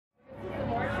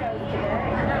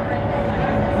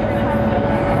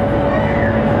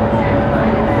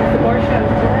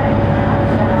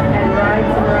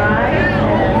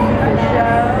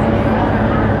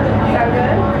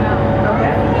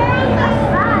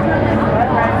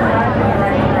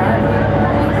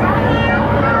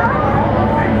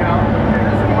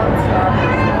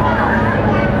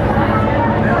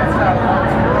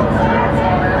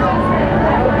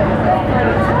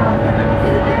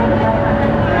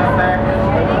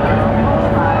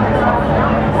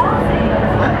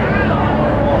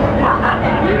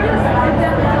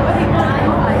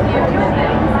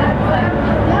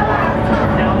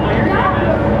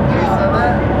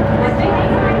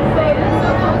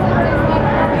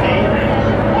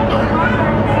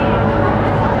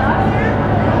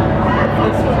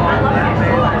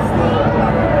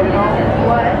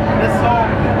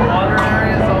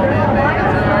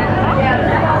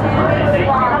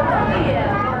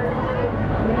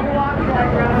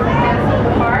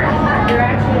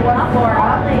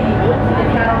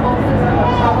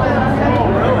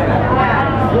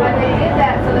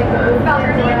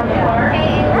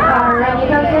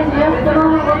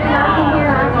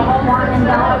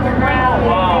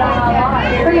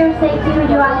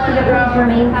Please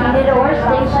remain seated or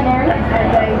stationary.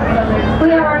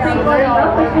 We have our free-floating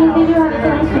boat, which means we do have a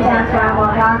place to dance around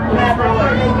while docking.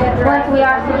 Once we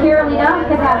are securely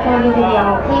docked, the captain will give you the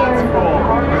all clear to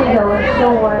go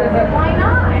ashore. Why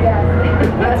not?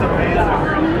 That's amazing.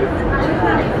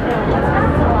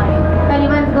 If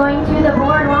anyone's going to the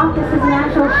Boardwalk, this is an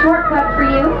actual shortcut for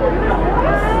you.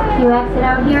 If you exit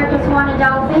out here at just one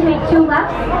dolphin, make 2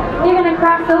 lefts. You're going to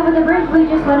cross over the bridge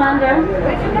we just went under.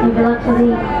 You can look to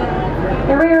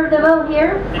the rear of the boat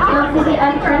here. You'll see the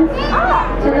entrance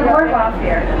to the Boardwalk.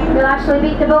 You'll actually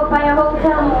beat the boat by a whole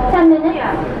 10 minutes.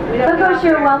 But of course,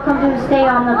 you're welcome to stay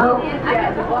on the boat.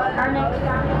 Our next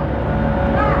stop.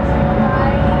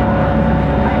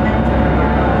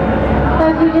 So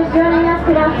if you're just joining us,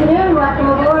 good afternoon, welcome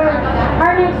aboard.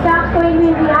 Our next stop's going to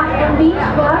be the Yacht and Beach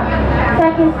Club.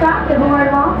 Second stop, the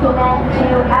Boardwalk, and then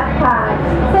to Epcot.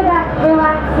 Sit back,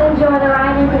 relax, enjoy the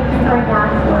ride, and thank you for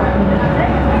not.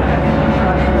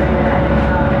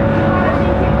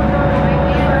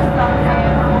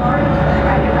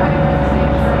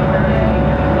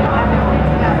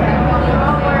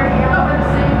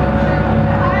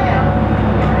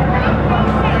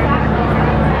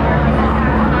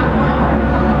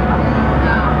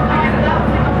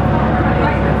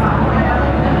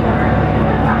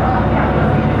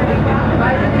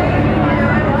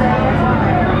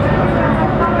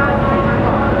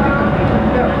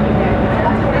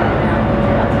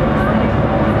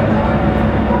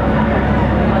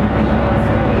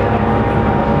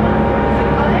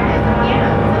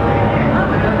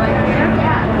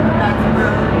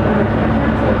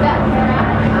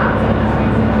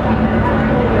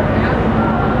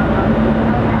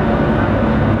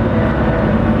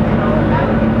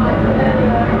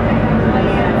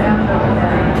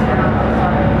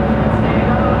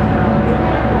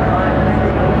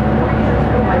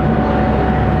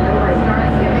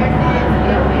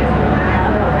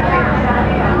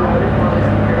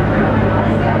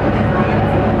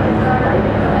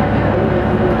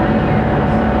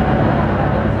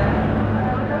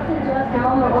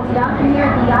 Here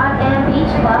at the Yacht and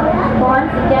Beach Club.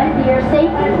 Once again, for your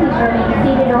safety, please remain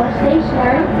seated or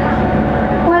stationary.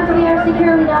 Once we are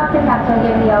securely docked, the captain will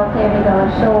give you all clear to go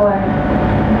ashore.